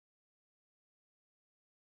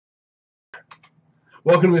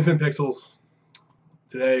Welcome to Infinite Pixels.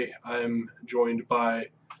 Today I'm joined by,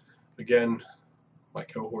 again, my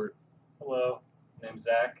cohort. Hello, name's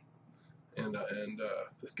Zach. And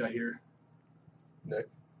this guy here. Nick.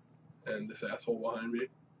 And this asshole behind me.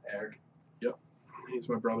 Eric. Yep, he's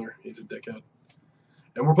my brother. He's a dickhead.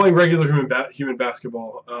 And we're playing regular human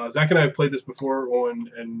basketball. Zach and I have played this before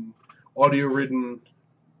on an audio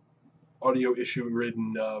issue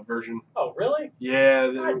ridden version. Oh, really? Yeah.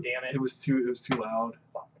 God damn it. It was too loud.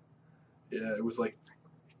 Fuck. Yeah, it was like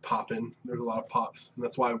popping. There's a lot of pops, and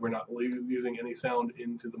that's why we're not using any sound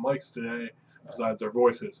into the mics today besides our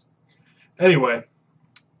voices. Anyway,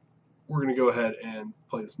 we're gonna go ahead and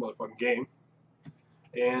play this motherfucking game,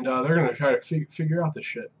 and they're gonna try to figure out this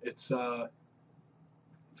shit. It's gonna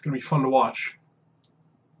be fun to watch.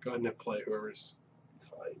 Go ahead and play whoever's.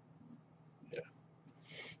 Yeah.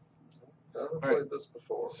 Never All played right. this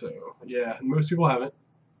before. So yeah, most people haven't.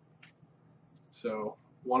 So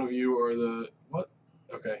one of you are the what?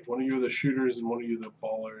 Okay, one of you are the shooters and one of you are the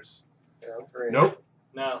ballers. Yeah, I'm green. Nope.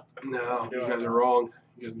 No. No, You're you doing guys it are wrong. wrong.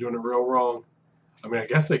 You guys are doing it real wrong. I mean, I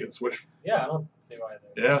guess they could switch. Yeah, I don't see why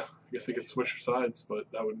they. Yeah, I guess they could switch sides, but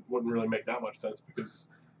that wouldn't really make that much sense because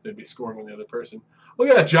they'd be scoring on the other person. Look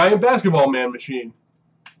at that giant basketball man machine.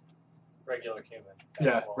 Regular human. Yeah,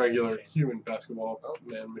 basketball regular machine. human basketball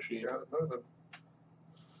man machine. Got it moving.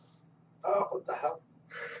 Oh, what the hell?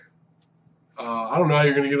 I don't know how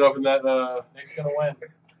you're gonna get up in that. Nick's gonna win.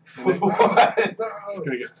 What? It's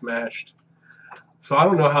gonna get smashed. So I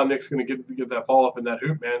don't know how Nick's gonna get that ball up in that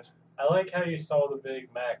hoop, man. I like how you saw the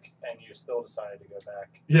Big Mac and you still decided to go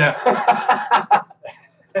back Yeah.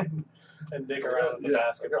 and dig around with the Yeah. I got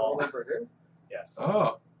basketball. one over here. Yes.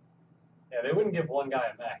 Oh. Yeah, they wouldn't give one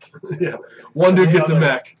guy a Mac. Yeah. One dude The gets a other-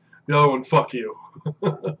 mech, the other one, fuck you.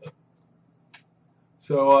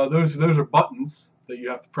 So those are buttons that you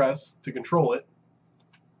have to press to control it.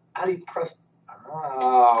 How do you press?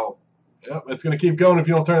 Oh. Yep, it's gonna keep going if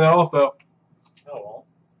you don't turn that off, though. Oh well.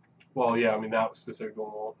 Well, yeah, I mean that specific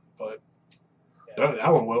one won't, but Yeah.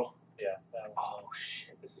 that one will. Yeah. That one. Oh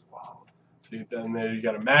shit! This is wild. See, then there you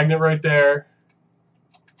got a magnet right there,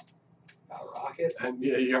 Got a rocket. and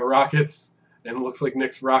yeah, you got rockets, and it looks like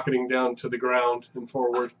Nick's rocketing down to the ground and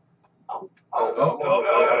forward. Oh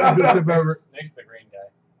Tip over. Nick's the green guy.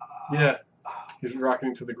 Yeah, he's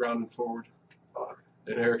rocketing to the ground and forward, Fuck.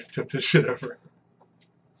 and Eric's tipped his shit over.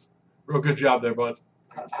 Real good job there, bud.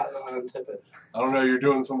 How do I untip it? I don't know, you're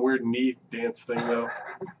doing some weird knee dance thing though.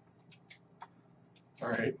 All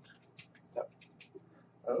right.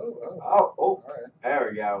 Oh. Oh, All right. there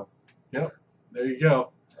we go. There you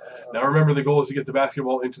go. Now remember, the goal is to get the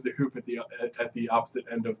basketball into the hoop at the opposite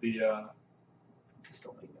end of the This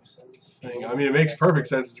don't make no sense. thing. I mean, it makes perfect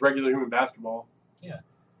sense. It's regular human basketball.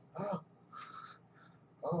 Oh.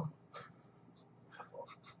 Oh.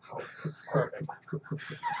 Perfect.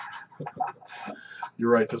 You're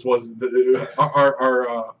right. This was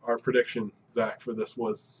our prediction, Zach, for this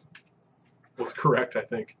was correct. I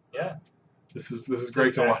think Yeah. this is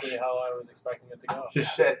great to watch. Exactly how I was expecting it to go. Yeah.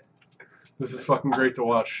 Shit. This is fucking great to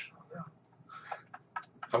watch.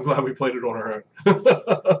 I'm glad we played it on our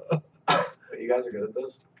own. You guys are good at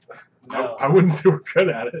this? No. I wouldn't say we're good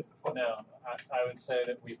at it. No. I would say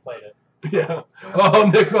that we played it. Yeah. Oh,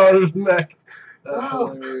 Nick thought it was the neck. That's No.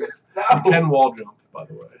 hilarious. No! You can wall jump, by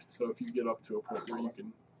the way. So if you get up to a point where you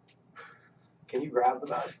can. Can you grab the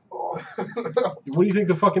basketball? What do you think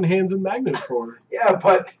the fucking hand's and magnet for? Yeah,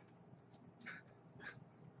 but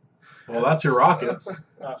Well, that's your rockets.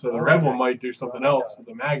 So the red one might do something Let's else go. with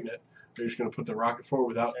the magnet. You're just gonna put the rocket forward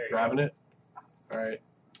without There you grabbing it. All right.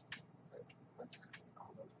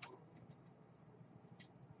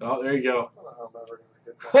 Oh, there you go. I don't know how I'm ever gonna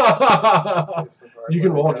get You this right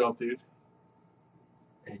can way wall to jump, dude.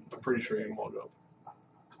 I'm pretty sure you can wall jump.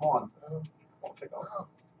 come on. go. Don't pick up.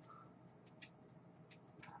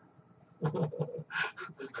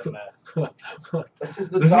 This is a mess. This is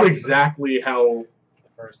the This is dumb- exactly how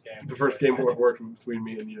The first game. worked between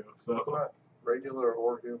me and you. It's So not regular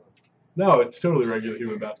or human. no, it's totally regular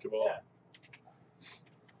human basketball. Yeah.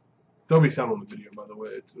 There'll be sound on the video, by the way.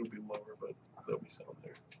 It'll be lower, but there'll be sound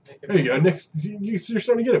there. Nick, There you go. Next, you're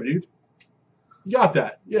starting to get it, dude. You got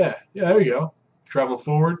that. Yeah. There you go. Traveling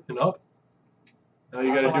forward and up. All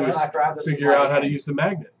you got to do is grab this figure with my out how to hand? use the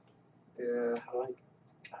magnet. Yeah. How do I?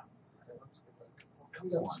 Okay, let's get back. Come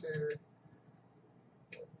Yes, on. here.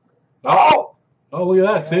 Oh! Oh, look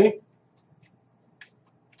at that. See?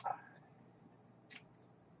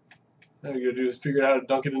 All you got to do is figure out how to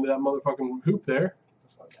dunk it into that motherfucking hoop there.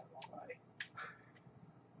 Fuck that wrong way.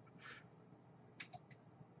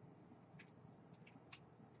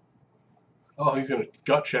 Oh, he's going to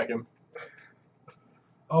gut check him.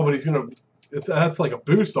 Oh, but he's gonna. That's like a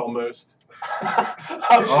boost almost.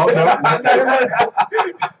 Oh, no,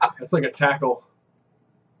 shit. That's like a tackle.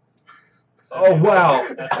 That'd Oh be- wow!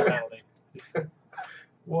 That's a penalty.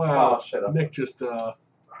 Wow. Oh, shut up. Nick just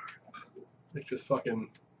fucking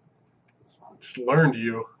It's fine. just learned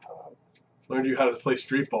you how to play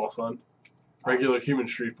street ball, son. Regular human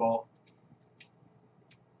street ball.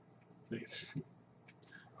 He's-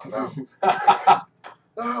 No.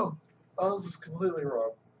 No. Oh, this is completely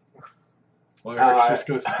wrong. Well, Eric's just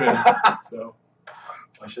gonna spin. So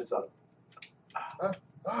My shit's up.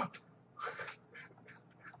 Ah.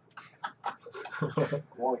 Come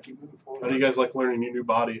on, keep moving forward. how do you guys like learning your new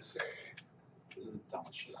bodies? This is the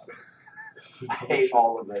dumbest shit ever. I hate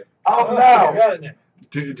all of this. Oh, You no! got it, Nick.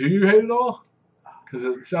 Do you hate it all? Because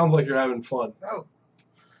it sounds like you're having fun. No.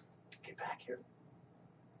 Get back here.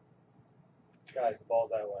 Guys, the ball's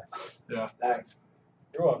that way. Thanks.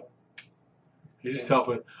 You're welcome. He's just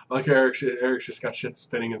helping. I like Eric's just got shit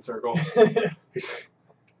spinning in circles.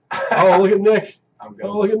 Oh, look at Nick. I'm good.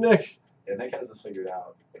 Oh, look at Nick. Yeah, Nick has this figured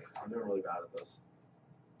out. I'm doing really bad at this.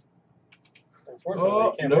 Unfortunately, Oh,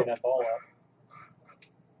 you can't nope. bring that ball up.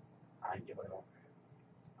 I ain't giving up.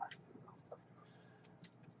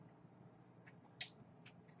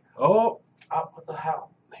 Oh, Oh, what the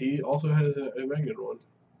hell? he also has a magnet one.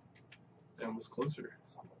 And was closer.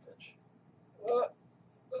 Son of a bitch.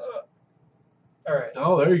 All right.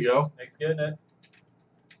 Oh, there you go. Nick's getting it.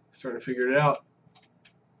 Starting to figure it out.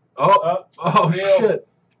 Oh, Oh, steal. shit.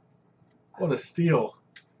 What a steal.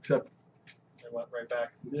 Except, It went right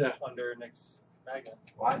back yeah, under Nick's magnet.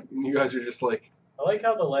 Why? you guys are just like, I like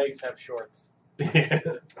how the legs have shorts. yeah.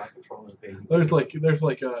 My controller's being. There's like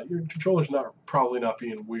your controller's probably not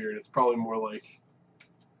being weird. It's probably more like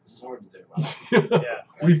This is hard to do. Wow. Yeah.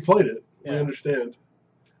 we've played it. We Yeah. understand.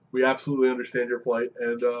 We absolutely understand your plight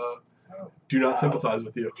and do not sympathize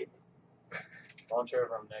with you. Launch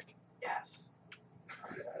over him, Nick. Yes.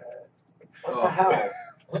 What Oh. the hell?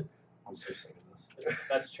 I'm so sick of this.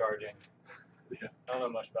 That's charging. Yeah. I don't know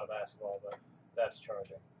much about basketball, but that's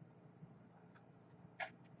charging.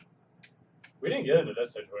 We didn't get into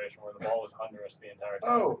this situation where the ball was under us the entire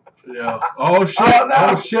time. Oh. Yeah. Oh shit. Oh, no.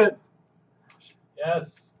 Oh shit.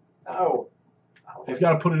 Yes. No. He's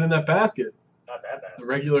got to put it in that basket, Not that the bad.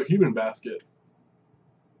 regular human basket.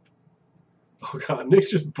 Oh god,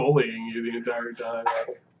 Nick's just bullying you the entire time.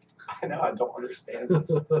 I know. I don't understand this.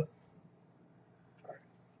 This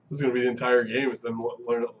is gonna be the entire game. Is them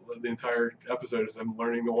learn the entire episode is them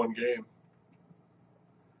learning the one game,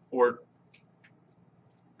 or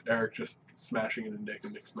Eric just smashing into Nick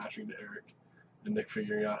and Nick smashing into Eric, and Nick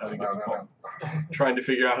figuring out how to get the ball, trying to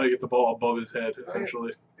figure out how to get the ball above his head.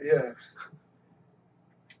 Essentially, Yeah.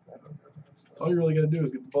 that's all you really gotta do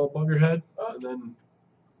is get the ball above your head, and then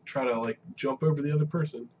try to like jump over the other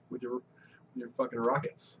person with your fucking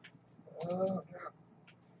rockets. Oh,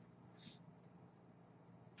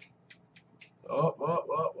 Oh, oh,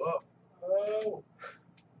 oh, oh! Oh.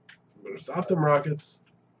 Better stop them rockets.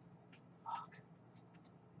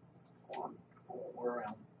 Come on. We're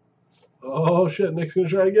around. Oh shit! Nick's gonna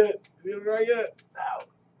try to get it. He's gonna try to get it. No.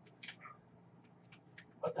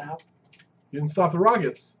 What the hell? You didn't stop the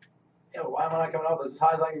rockets. Yeah, why am I not coming up as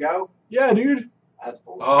high as I can go? Yeah, dude. That's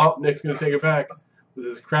bullshit. Oh, Nick's gonna take it back with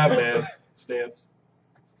his crab man stance.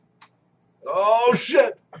 Oh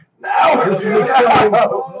shit! No! This is exciting. No!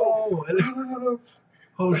 Oh, and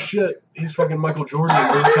oh shit! He's fucking Michael Jordan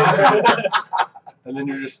over the top of it. And then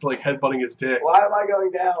you're just like headbutting his dick Why am I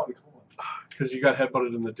going down? Come on. because you got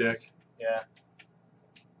headbutted in the dick. Yeah.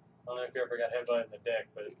 I don't know if you ever got headbutted in the dick,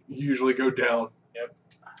 but You usually go down.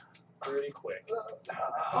 pretty quick.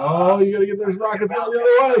 Oh, you gotta get those rockets going the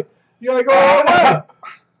other way. You gotta go all the way.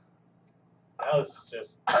 Now this is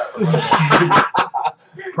just This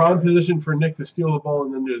is prime position for Nick to steal the ball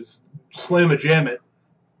and then just slam a jam it.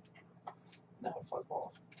 No, fuck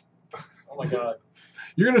off. oh my god.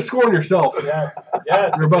 You're gonna score on yourself. Yes.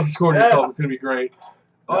 Yes. You're about to score on Yes. yourself. It's gonna be great.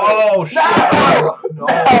 Oh shit! No! No,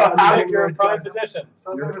 No! Nick, you're in prime position.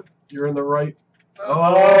 Stop You're- moving. You're in the right.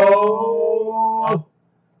 Oh.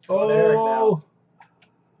 Oh! on Eric now. Oh!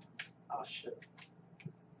 Oh, shit.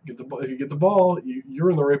 Get the ball. If you get the ball, you're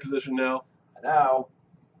in the right position now. I know.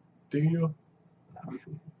 Do you?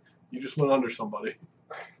 You just went under somebody.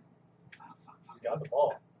 He's got the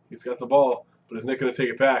ball. He's got the ball, but is Nick gonna take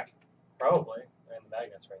it back? Probably. And the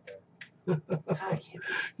magnet's right there. God, I can't.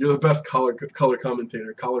 You're the best color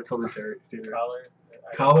commentator. Collar commentator. Collar. I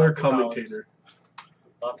got Collar lots of collars. commentator.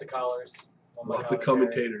 Lots of collars. on my Lots of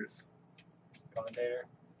commentary. commentators. Commentator.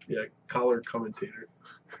 Yeah, collar commentator.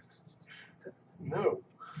 No.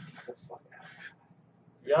 Get the fuck out.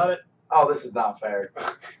 You got it. Oh, this is not fair.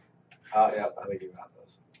 Yeah, I think you got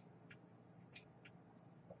this.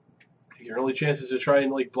 Your only chance is to try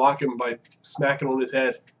and like block him by smacking on his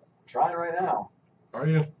head. I'm trying right now. Are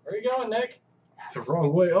you? Where are you going, Nick? The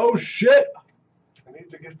wrong way. Oh shit! I need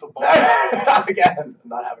to get the ball. Again, I'm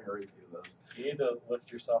not having a repeat of this. You need to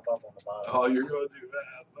lift yourself up on the bottom. Oh, you're going too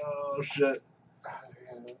fast. Oh shit! Ah,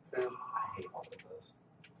 yeah, that's it. I hate all of this.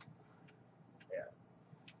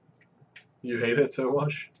 You hate it so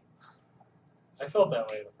much. I felt that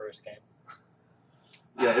way the first game.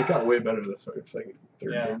 Yeah, it got way better the second,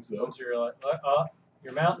 third Yeah. games though. Once you realize,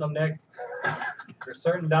 you're mounting them, Nick. There's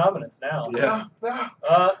certain dominance now. Yeah.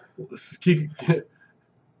 No. Let's keep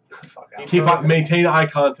Fuck out. keep on, maintain eye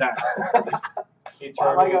contact. He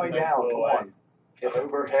Why am I turned going and down? flew Come away. on. Get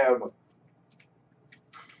over him.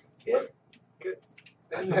 Get.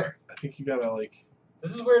 In there. I think you gotta like.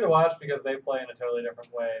 This is weird to watch because they play in a totally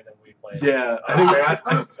different way than we play. Yeah,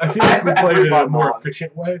 I feel like we played it in a more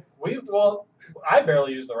efficient way. I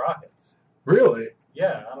barely use the rockets. Really,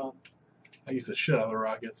 Yeah, I don't. I use the shit out of the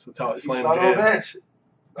Rockets. That's how I You slam son of a jam. bitch.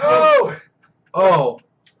 Oh! Oh,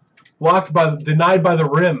 blocked by denied by the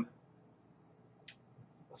rim.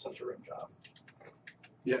 That's such a rim job.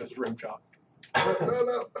 Yeah, it's a rim chop.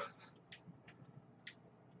 No.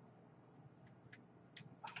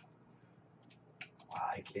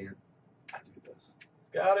 Why can't I do this? He's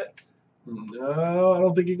got it. No, I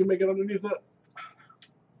don't think you can make it underneath it.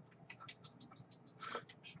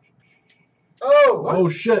 Oh! Oh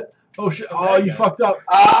shit! Oh shit! It's a Oh, you magnet. fucked up.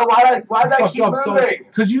 Why'd I Fucked keep up, son. moving?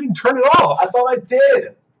 Because you didn't turn it off. I thought I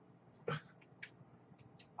did.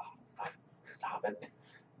 Oh, stop it.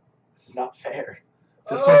 This is not fair.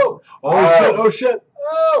 Just Oh! Oh shit! Oh shit!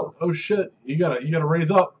 Oh! Oh shit! You gotta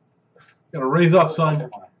raise up. You gotta raise up, son. Come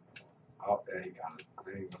on. Oh, yeah, you got it. I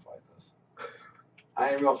ain't even gonna fight this. I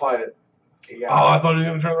ain't even gonna fight it. You Oh, got I thought he was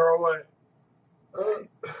gonna turn the wrong way. it.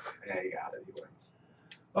 Yeah, you got it. He wins.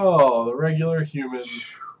 Oh, the regular human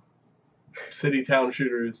city town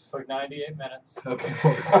shooters Took 98 minutes.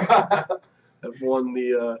 have won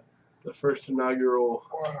the first inaugural.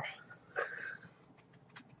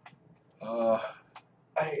 I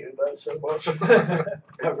hated that so much.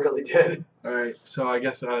 I really did. All right, so I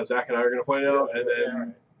guess Zach and I are gonna play now, and then Yeah,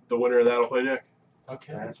 alright. the winner of that'll play Nick.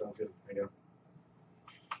 Okay. Alright, sounds good. There you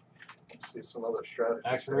See some other strategy.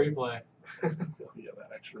 Action replay. Oh, yeah, that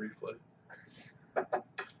action replay.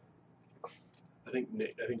 I think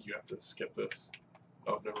Nick. I think you have to skip this.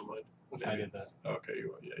 Oh, never mind. I did that. Okay,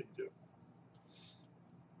 yeah, you do.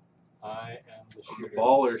 I am the I'm shooter. the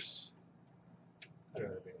ballers. I'd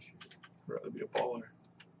rather be a shooter. I'd rather be a baller.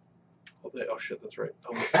 All day. Oh shit, that's right.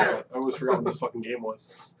 I almost forgot what this fucking game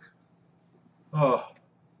was. Oh.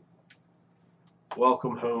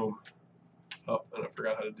 Welcome home. Oh, and I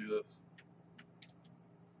forgot how to do this.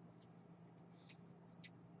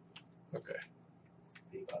 Okay.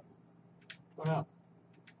 go. Oh no.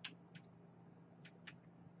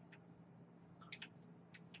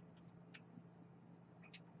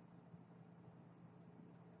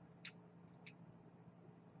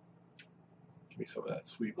 Give me some of that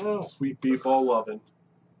sweet, Oh. sweet beef ball loving.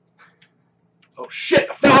 Oh shit!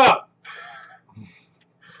 I fell out.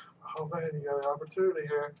 Oh man, you got an opportunity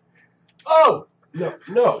here. Oh! No,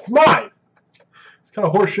 no, it's mine. What kind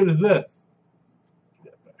of horseshit is this?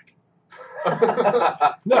 Give me that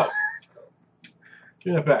back. No.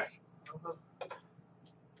 Give me that back.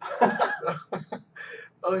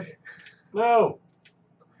 Oh, No!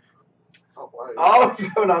 wow. Oh, you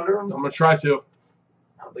going under him? I'm gonna try to.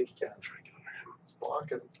 I don't think you can. Try to get under him. It's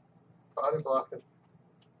blocking. Body blocking.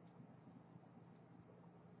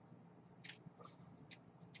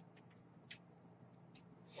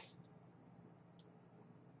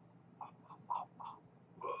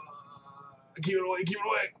 Keep it away, keep it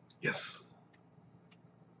away. Yes.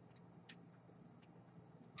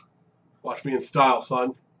 Watch me in style,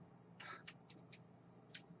 son.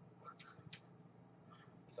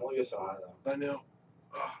 Don't look so high though. I know.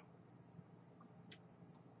 Ah.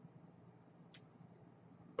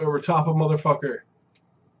 Over top of motherfucker.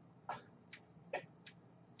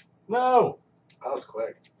 No! That was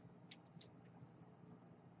quick.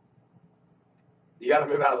 You gotta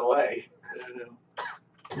move out of the way. Yeah, I know.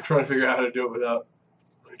 I'm trying to figure out how to do it without.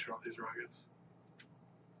 Let me turn off these rockets.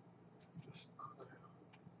 Just,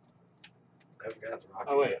 We're gonna have to rock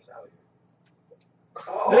Oh, wait. this out of here.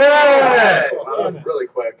 Oh, Yeah! That was really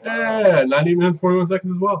quick. yeah, 90 minutes, 41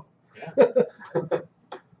 seconds as well.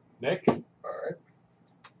 Nick? Alright.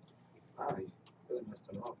 Wow, you really messed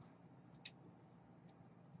him up.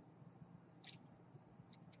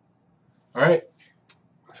 All right,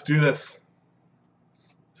 let's do this.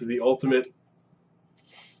 This is the ultimate.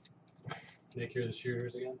 Nick, you're the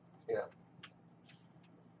shooters again?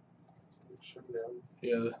 Showdown.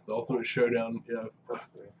 Yeah, the ultimate showdown. Yeah,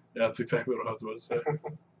 Destiny. yeah, that's exactly what I was about to say.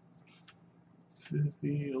 This is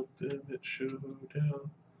the ultimate showdown,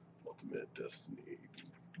 ultimate destiny.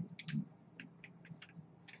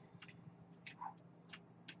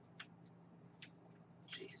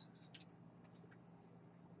 Jesus.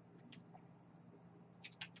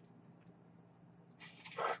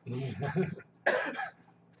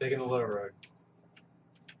 Taking the low road.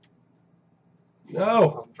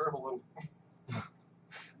 No, I'm dribbling.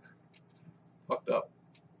 fucked up.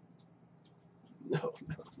 No,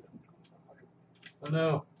 no. Oh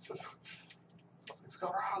no. Something's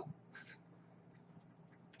gone wrong.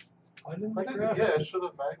 I didn't I grab didn't. it. Yeah, I should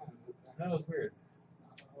have magneted it. That was weird.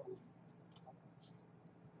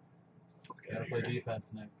 Fuck Gotta outta play here.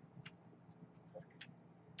 defense, Nick.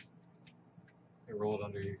 It rolled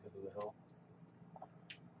under you because of the hill.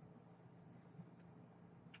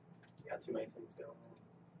 You got too many things going on.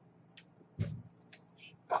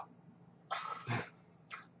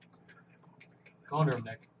 Go under him,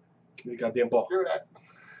 Nick. Give me the goddamn ball. Give me that.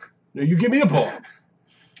 No, you give me the ball.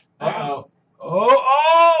 Uh-oh.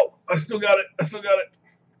 Oh! I still got it. I still got it.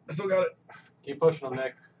 I still got it. Keep pushing him,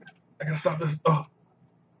 Nick. I gotta stop this. Oh.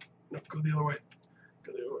 No, go the other way.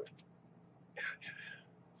 Go the other way. Yeah, yeah.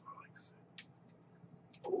 That's what I like to say.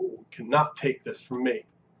 Oh, cannot take this from me.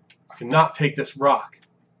 Cannot take this rock.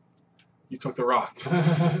 You took the rock.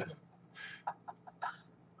 I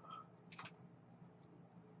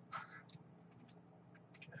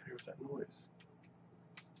hear that noise.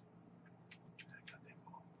 Goddamn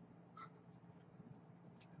ball.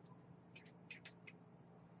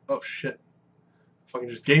 Oh shit. Fucking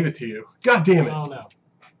just gave it to you. God damn it. Oh no.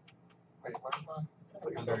 Wait, what am I? Put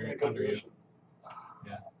Under yourself in you, a good under you. position.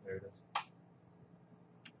 Yeah, there it is.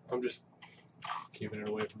 I'm just, Keeping it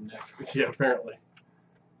away from Nick. yeah, apparently.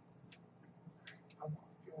 Come on,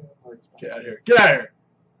 give me that legs back. Get out of here. Get out of here.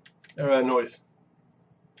 Never that noise.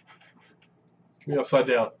 Give me upside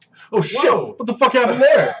down. Oh shit! Whoa. What the fuck happened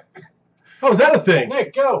there? How was that a thing?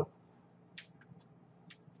 Nick, go!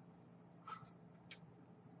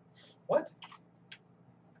 What?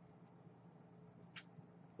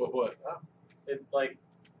 What? It like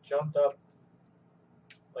jumped up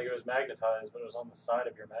like it was magnetized, but it was on the side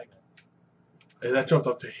of your magnet. Hey, that jumped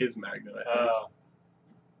up to his magnet, I think.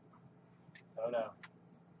 Oh no.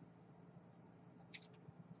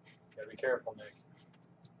 Gotta be careful, Nick.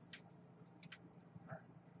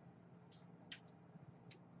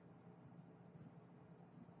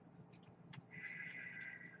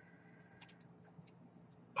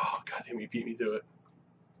 Oh, goddamn, you beat me to it.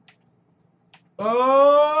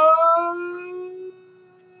 Oh,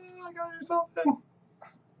 I gotta do something.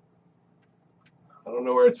 I don't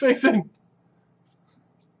know where it's facing.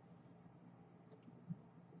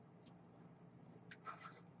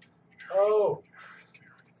 Oh! Give me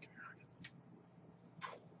rockets, give me rockets.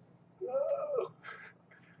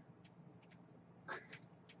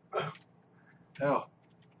 Ow.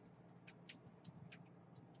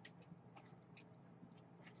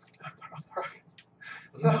 Turn off the rockets.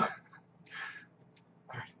 No.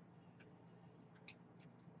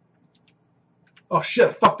 Oh shit,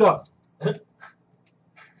 I fucked up. No,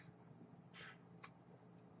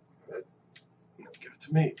 give it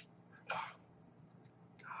to me. Oh,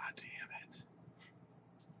 God damn it.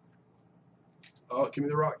 Oh, give me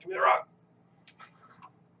the rock, give me the rock.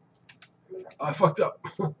 Oh, I fucked up.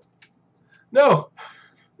 No!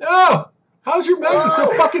 No! How's your magnet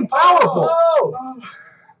so fucking powerful? Oh!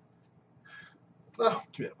 No.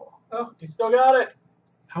 Give me that ball. Oh, you still got it!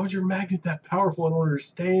 How is your magnet that powerful? I don't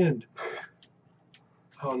understand.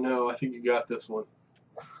 Oh no, I think you got this one.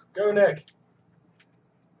 Go, Nick!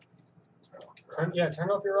 Turn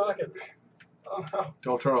off your rockets. Oh no.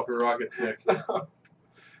 Don't turn off your rockets, Nick. No. Oh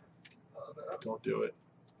no. Don't do it.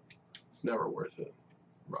 It's never worth it.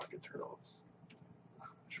 Rocket turn-offs. I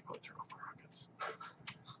should probably turn off my rockets.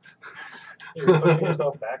 You're pushing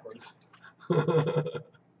yourself backwards.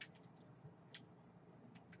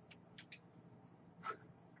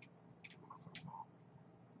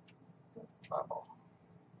 My ball.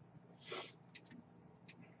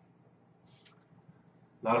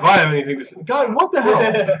 Not if I have anything to say. God, what the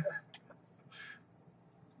hell?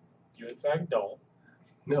 You in fact don't.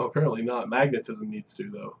 No, apparently not. Magnetism needs to,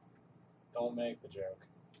 though. Don't make the joke.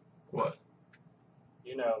 What?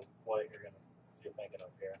 You know what you're thinking of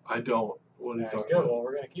here. I don't. What are you Alright, talking good. about? Well,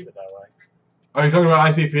 we're gonna keep it that way. Are you talking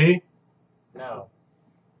about ICP? No.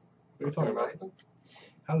 What are you talking about? Magnets?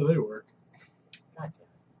 How do they work? God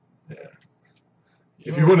damn Yeah. it.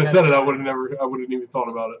 If you wouldn't have said it, I wouldn't even thought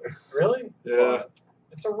about it. Really? Yeah.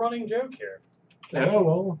 It's a running joke here. Yeah,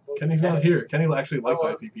 well, Kenny's not here. Kenny actually likes Oh,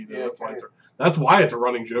 ICP though. yeah, That's why it's a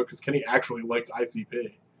running joke because Kenny actually likes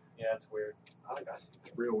ICP. Yeah, it's weird. I like ICP.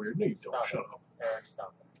 It's real weird. No, you don't. Stop Shut it. up. Eric,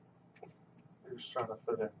 stop You're just trying to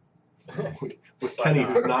fit in With Kenny,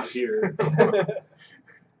 who's not here. it.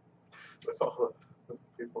 with all the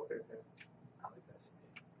people here. I like ICP.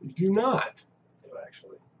 You do not. I do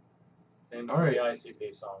actually. Name All 3 right.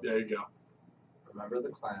 ICP songs. There you go. Remember the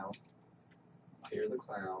clown. Fear the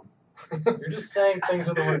clown. You're just saying things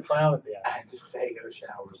with the word clown at the end. And Fago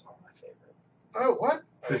showers are my favorite. Oh, what?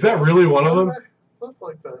 Is that really one of them? Looks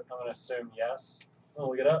like that. I'm gonna assume yes. I'll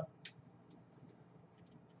look it up.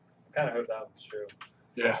 I kind of hope that one's true.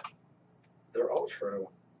 Yeah. They're all true.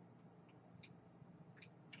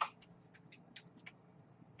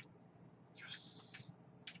 Yes.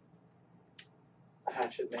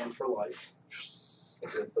 Hatchet Man for Life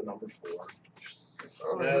with the number 4.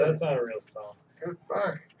 Oh, Yeah, that's not a real song.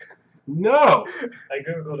 Goodbye. No. I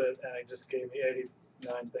googled it and it just gave me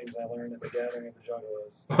 89 things I learned at the Gathering of the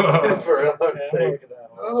Juggalos. For real, Yeah, let's I'm gonna see. look at that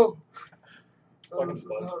one. Oh. Fucking This is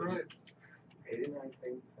not BuzzFeed. right. 89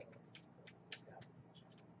 things.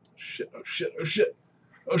 Shit. Oh shit. Oh shit.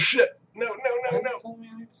 Oh shit. No. Why No. is No. it telling me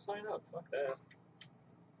I need to sign up? Fuck that.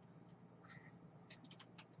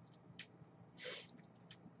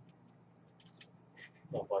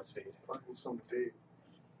 Oh, BuzzFeed. Fucking some deep.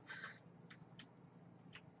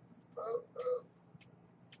 Oh,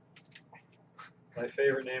 My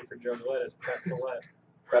favorite name for Juggalette is Pretzelette.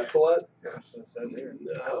 Pretzelette? yes. It says here.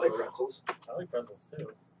 I like pretzels. I like pretzels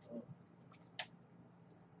too.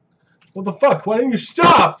 What the fuck? Why didn't you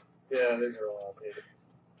stop? Yeah, these are all outdated.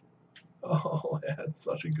 Oh, I had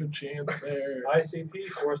such a good chance there. ICP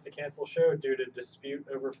forced to cancel show due to dispute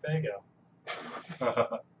over Fago.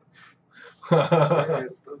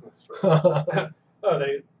 Serious business, bro. Oh,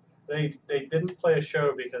 they didn't play a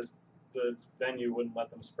show because the venue wouldn't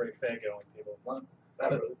let them spray Fago on people.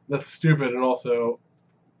 That really, That's stupid, and also,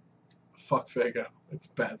 fuck Fago. It's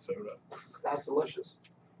bad soda. that's delicious.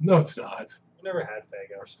 No, it's not. I never had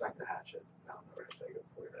Fago. Respect the hatchet. No, never had Fago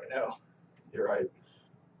before. I know. You're right.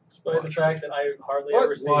 Despite the Watch fact that I hardly What?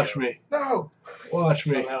 ever see Watch you. me. No. Watch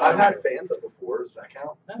me. Somehow I've I had do. fans up before. Does that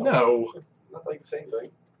count? No. Not like the same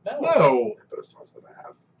thing. No. No. They both starts with an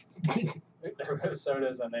F. They're both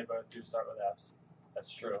sodas and they both do start with F's.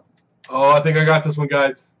 That's true. Oh, I think I got this one,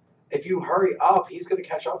 guys. If you hurry up, he's gonna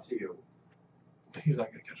catch up to you. He's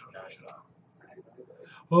not gonna catch on. No, he's not.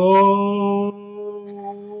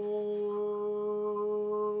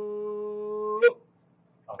 Oh.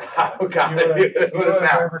 Oh, God. You would've- It you would've would've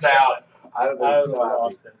never bounced out. shot I don't it. I know. would have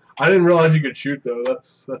lost it. I didn't realize you could shoot though.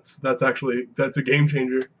 That's actually a game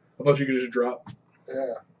changer. I thought you could just drop.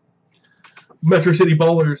 Yeah. Metro City That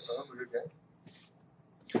Ballers. was a good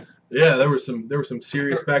game. Yeah, there was some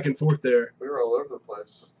serious back and forth there. We were all over the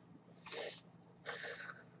place.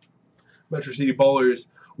 Metro City Ballers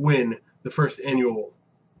win the first annual,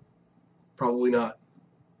 probably not,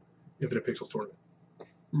 Infinite Pixels tournament.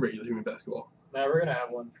 Regular human basketball. Now we're gonna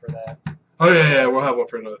have one for that. Oh yeah, we'll have one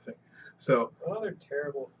for another thing. So, What other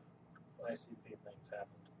terrible ICP things happened?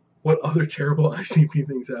 what other terrible ICP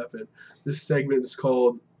things happened? This segment is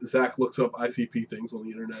called Zach Looks Up ICP Things on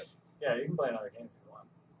the Internet. Yeah, you can play another game if you want.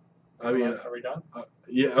 I mean, Are we done?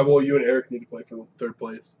 yeah, well, you and Eric need to play for third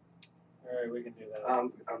place. All right, we can do that. I'm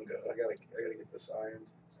good. I gotta get this ironed.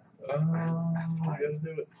 We gotta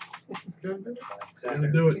do it. That's fine. Gotta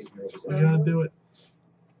do it. We gotta do it.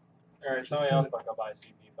 All right, somebody else talk about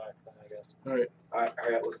ICP facts then, I guess.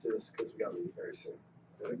 Alright, let's do this because we gotta leave very soon.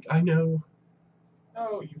 I know.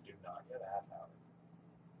 No, you do not. You have a half hour.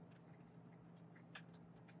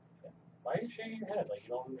 Why are you shaking your head like you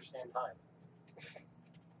don't understand time?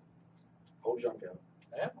 Hold jump out.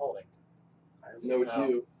 I am holding. No, it's No.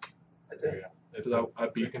 you. I There did. you go. Because I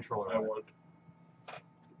The beat. controller. I won.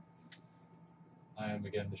 I am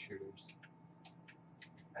again the shooters.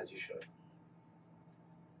 As you should.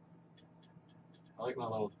 I like my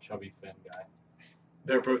little chubby Finn guy.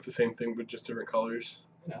 They're both the same thing, but just different colors.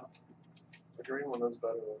 You know, The green one is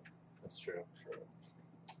better though. that's true.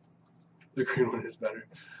 The green one is better,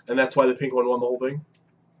 and that's why the pink one won the whole thing.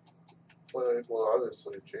 Well,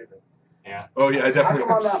 obviously cheated. Yeah. Oh yeah, I How come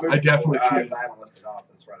I'm not definitely, moving I definitely forward? cheated I haven't lifted off.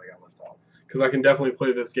 That's right, I got lifted off. because I can definitely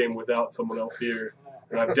play this game without someone else here,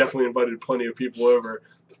 and I've definitely invited plenty of people over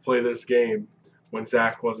to play this game when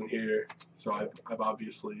Zach wasn't here. So I've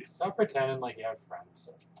obviously Stop pretending like you have friends.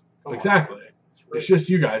 So. Come on. exactly. It's just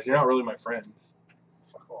you guys. You're not really my friends.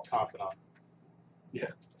 Fuck off. Confidant.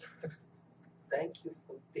 Thank you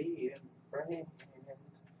for being friend.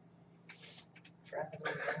 Traveling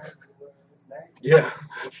around the world, man. Yeah,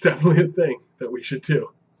 it's definitely a thing that we should do.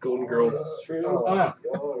 It's Golden Girls. That's true.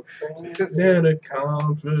 Oh, And a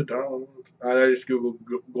confidant. I just googled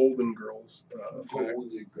Golden Girls. Golden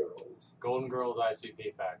Facts. Girls. Golden Girls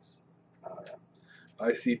ICP facts.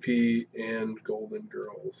 ICP and Golden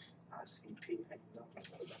Girls. ICP. I know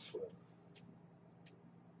that's what.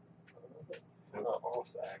 I'm not off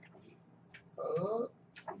Zach.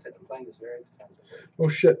 I'm playing this very defensively. Oh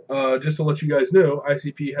shit! Just to let you guys know,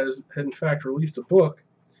 ICP has in fact released a book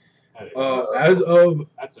as of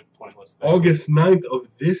That's a pointless thing. August 9th of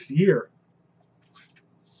this year.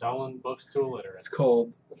 Selling books to illiterates. It's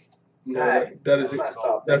called. No, Hey, that is that's messed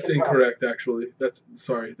up. that's They can incorrect. Actually, that's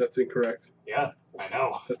sorry. That's incorrect. Yeah, I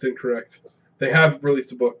know. That's incorrect. They have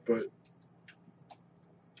released a book, but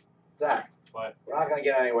Zach, What? we're not gonna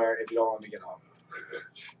get anywhere if you don't let me get off.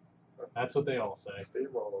 That's what they all say. Steve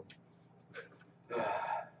on him.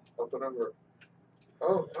 Up and over.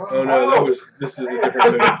 Oh, oh no, this is a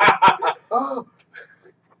different thing. Oh,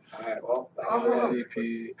 Alright, well,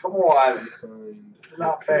 ICP. come on. Find This is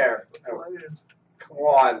not fair. players. Come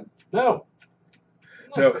on. No.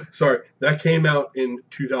 No, sorry. That came out in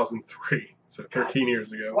 2003, so 13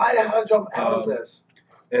 years ago. Why did I jump out of this?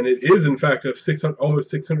 And it is, in fact, a almost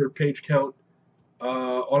 600 page count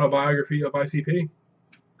autobiography of ICP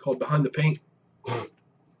called Behind the Paint.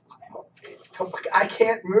 I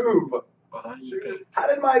can't move. Behind the Paint. How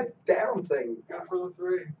did my down thing? Go for the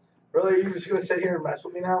three. Really? Are you just gonna sit here and mess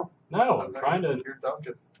with me now? No, I'm trying to. You're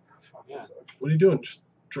dunking. Fuck, Yeah. that sucks. What are you doing? Just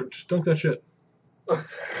dunk that shit.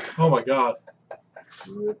 Oh my god.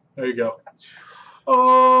 There you go.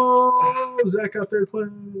 Oh, Zach got third place.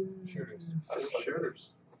 Shooters. I suck Shooters.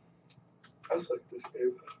 I suck this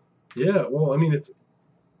game. Yeah, well, I mean, it's. Do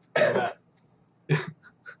that. Do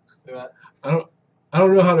that. I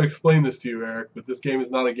don't know how to explain this to you, Eric, but this game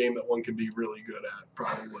is not a game that one can be really good at,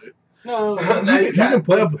 probably. No. Now you You can can.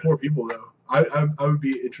 play up to 4 people, though. I would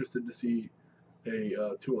be interested to see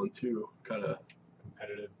a 2-on-2 kind of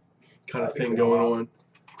Competitive. thing going on.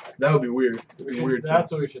 That would be weird. It'd be weird. That's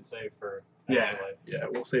to- what we should save for. Yeah, Afterlife. yeah,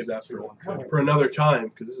 we'll save that for 2-on-2. for another time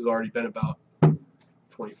because this has already been about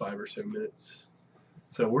 25 or so minutes.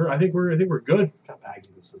 So I think we're good. Look how baggy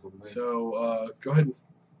this is on me. So go ahead and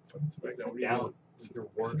fucking sit back down. Sit What are you down. doing? With your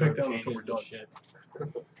Sit back wardrobe down until changes we're and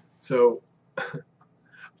done. shit. So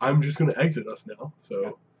I'm just gonna exit us now.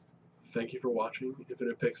 So thank you for watching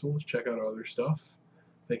Infinite Pixels. Check out our other stuff.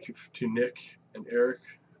 Thank you to Nick and Eric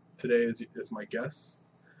today as my guests.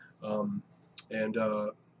 And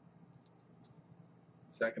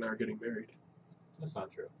Zach and I are getting married. That's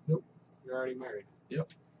not true. Nope. You're already married.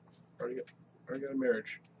 Already got a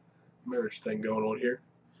marriage thing going on here.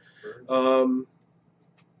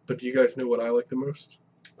 But do you guys know what I like the most?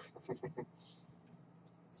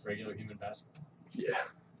 Regular human basketball. Yeah,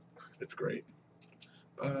 it's great.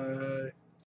 Bye.